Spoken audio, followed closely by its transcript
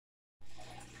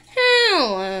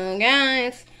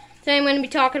guys? Today I'm going to be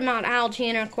talking about algae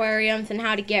in aquariums and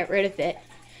how to get rid of it.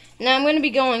 Now I'm going to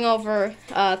be going over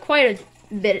quite a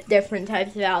bit different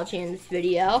types of algae in this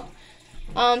video.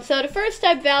 So the first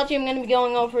type of algae I'm going to be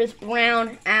going over is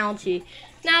brown algae.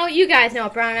 Now you guys know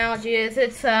what brown algae is.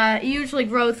 It's usually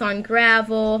grows on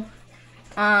gravel,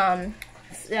 glass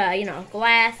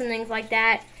and things like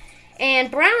that.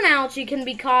 And brown algae can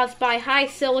be caused by high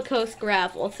silicose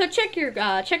gravel. So check your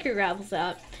gravels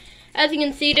out. As you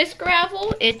can see, this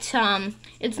gravel, it's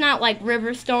not like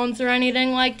river stones or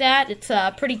anything like that. It's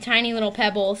pretty tiny little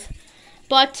pebbles.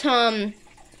 But some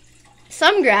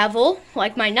gravel,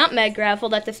 like my nutmeg gravel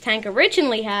that this tank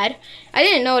originally had, I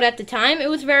didn't know it at the time. It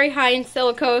was very high in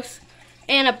silicose,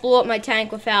 and it blew up my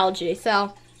tank with algae.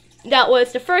 So that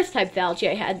was the first type of algae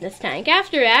I had in this tank.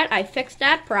 After that, I fixed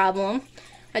that problem.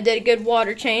 I did a good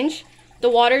water change. The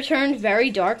water turned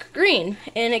very dark green.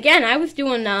 And again, I was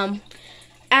doing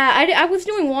I was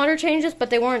doing water changes, but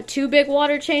they weren't too big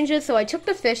water changes. So I took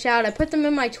the fish out. I put them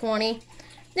in my 20.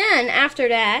 Then after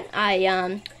that,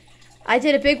 I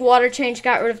did a big water change,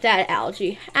 got rid of that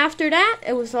algae. After that,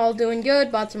 it was all doing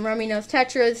good. Bought some rummy nose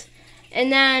tetras,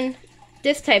 and then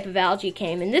this type of algae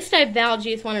came. And this type of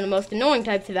algae is one of the most annoying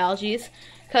types of algae,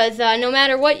 because no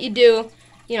matter what you do,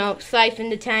 siphon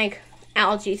the tank,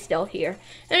 algae's still here.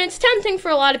 And it's tempting for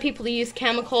a lot of people to use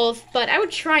chemicals, but I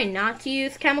would try not to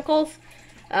use chemicals.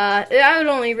 I would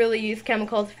only really use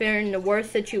chemicals if you're in the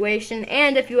worst situation,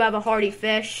 and if you have a hardy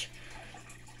fish.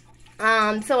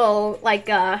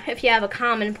 If you have a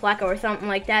common pleca or something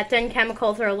like that, then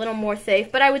chemicals are a little more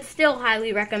safe. But I would still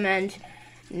highly recommend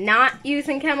not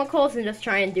using chemicals and just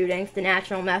try and do things the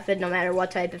natural method, no matter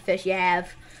what type of fish you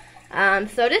have.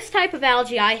 So this type of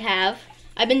algae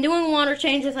I've been doing water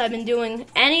changes. I've been doing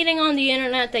anything on the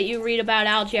internet that you read about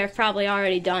algae. I've probably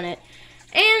already done it.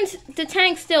 And the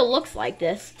tank still looks like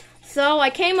this. So I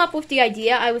came up with the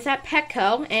idea. I was at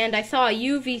Petco and I saw a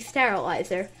UV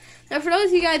sterilizer. Now for those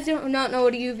of you guys who don't know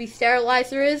what a UV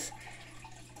sterilizer is,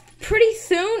 pretty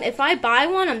soon, if I buy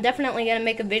one, I'm definitely going to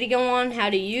make a video on how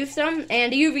to use them.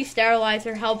 And a UV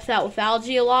sterilizer helps out with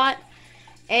algae a lot.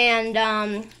 And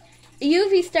a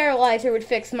UV sterilizer would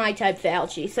fix my type of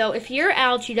algae. So if your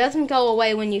algae doesn't go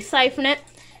away when you siphon it,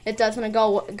 it doesn't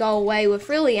go away with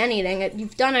really anything.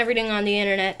 You've done everything on the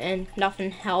internet and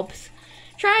nothing helps.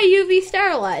 Try a UV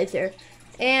sterilizer.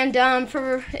 And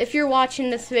if you're watching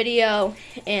this video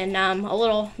in a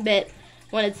little bit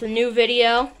when it's a new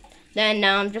video,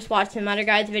 then just watch some other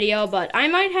guy's video. But I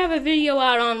might have a video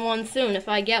out on one soon if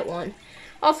I get one.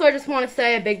 Also, I just want to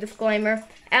say a big disclaimer.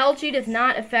 Algae does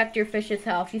not affect your fish's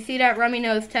health. You see that rummy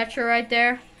nose tetra right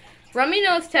there? Rummy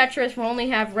nose tetras will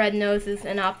only have red noses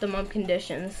in optimum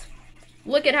conditions.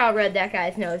 Look at how red that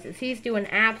guy's nose is. He's doing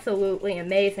absolutely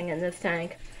amazing in this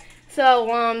tank.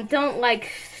 So, don't,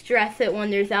 stress it when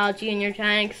there's algae in your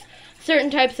tanks. Certain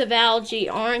types of algae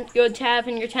aren't good to have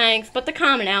in your tanks, but the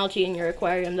common algae in your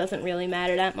aquarium doesn't really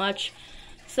matter that much.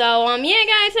 So, yeah,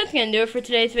 guys, that's going to do it for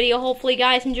today's video. Hopefully, you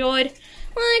guys enjoyed.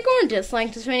 Like or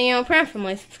dislike this video,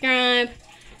 preferably subscribe.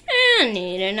 And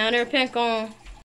need another pickle.